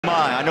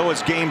I know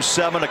it's game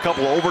 7, a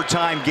couple of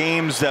overtime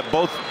games that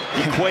both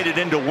equated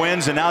into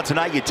wins, and now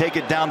tonight you take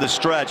it down the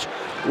stretch.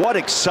 What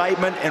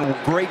excitement and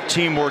great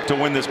teamwork to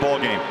win this ball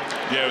game.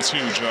 Yeah, it was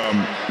huge.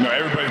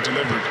 Everybody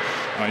delivered.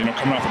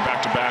 Coming off a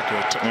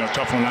back-to-back,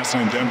 tough one last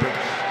night in Denver.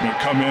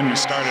 Come in, we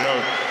started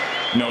out,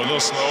 a little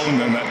slow,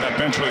 and then that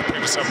bench really picked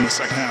us up in the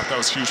second half. That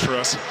was huge for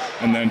us.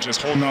 And then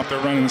just holding off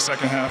their run in the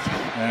second half,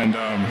 and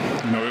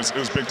it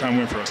was a big-time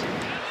win for us.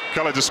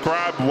 Kelly,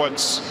 describe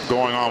what's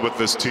going on with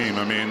this team.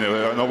 I mean,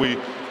 I know we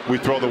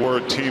throw the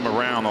word team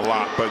around a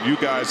lot, but you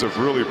guys have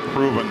really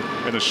proven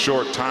in a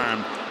short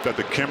time that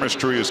the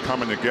chemistry is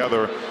coming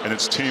together, and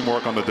it's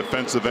teamwork on the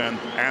defensive end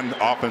and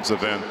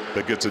offensive end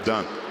that gets it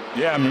done.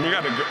 Yeah, we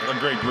got a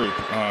great group.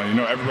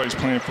 Everybody's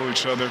playing for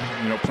each other,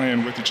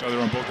 playing with each other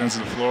on both ends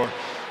of the floor.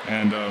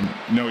 And,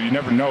 you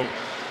never know,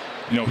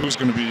 who's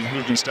going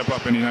to step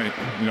up any night,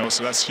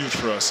 so that's huge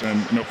for us. And,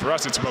 for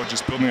us, it's about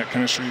just building that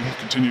chemistry,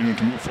 continuing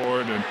to move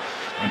forward, and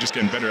just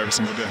getting better every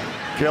single day.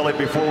 Kelly,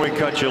 before we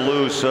cut you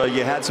loose,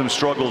 you had some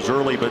struggles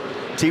early, but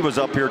T was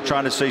up here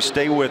trying to say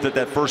stay with it.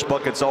 That first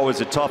bucket's always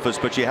the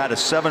toughest, but you had a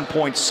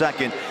 7-point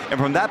second. And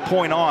from that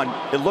point on,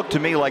 it looked to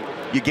me like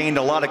you gained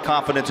a lot of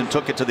confidence and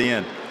took it to the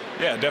end.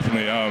 Yeah,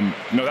 definitely.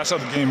 That's how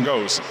the game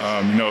goes.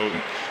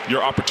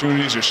 Your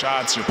opportunities, your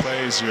shots, your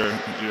plays, your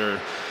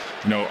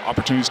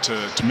opportunities to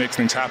make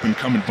things happen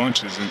come in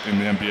bunches in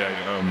the NBA.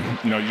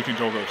 You could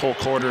go the whole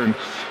quarter and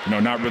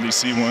not really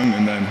see one,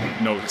 and then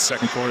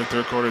second quarter,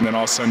 third quarter, and then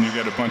all of a sudden you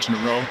get a bunch in a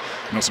row.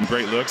 Some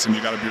great looks, and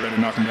you got to be ready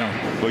to knock them down.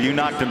 Well, you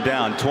knocked them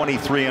down,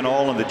 23 in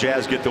all, and the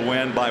Jazz get the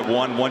win by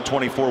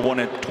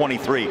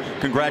 124-123.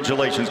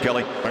 Congratulations,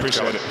 Kelly.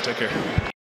 Appreciate it. Take care.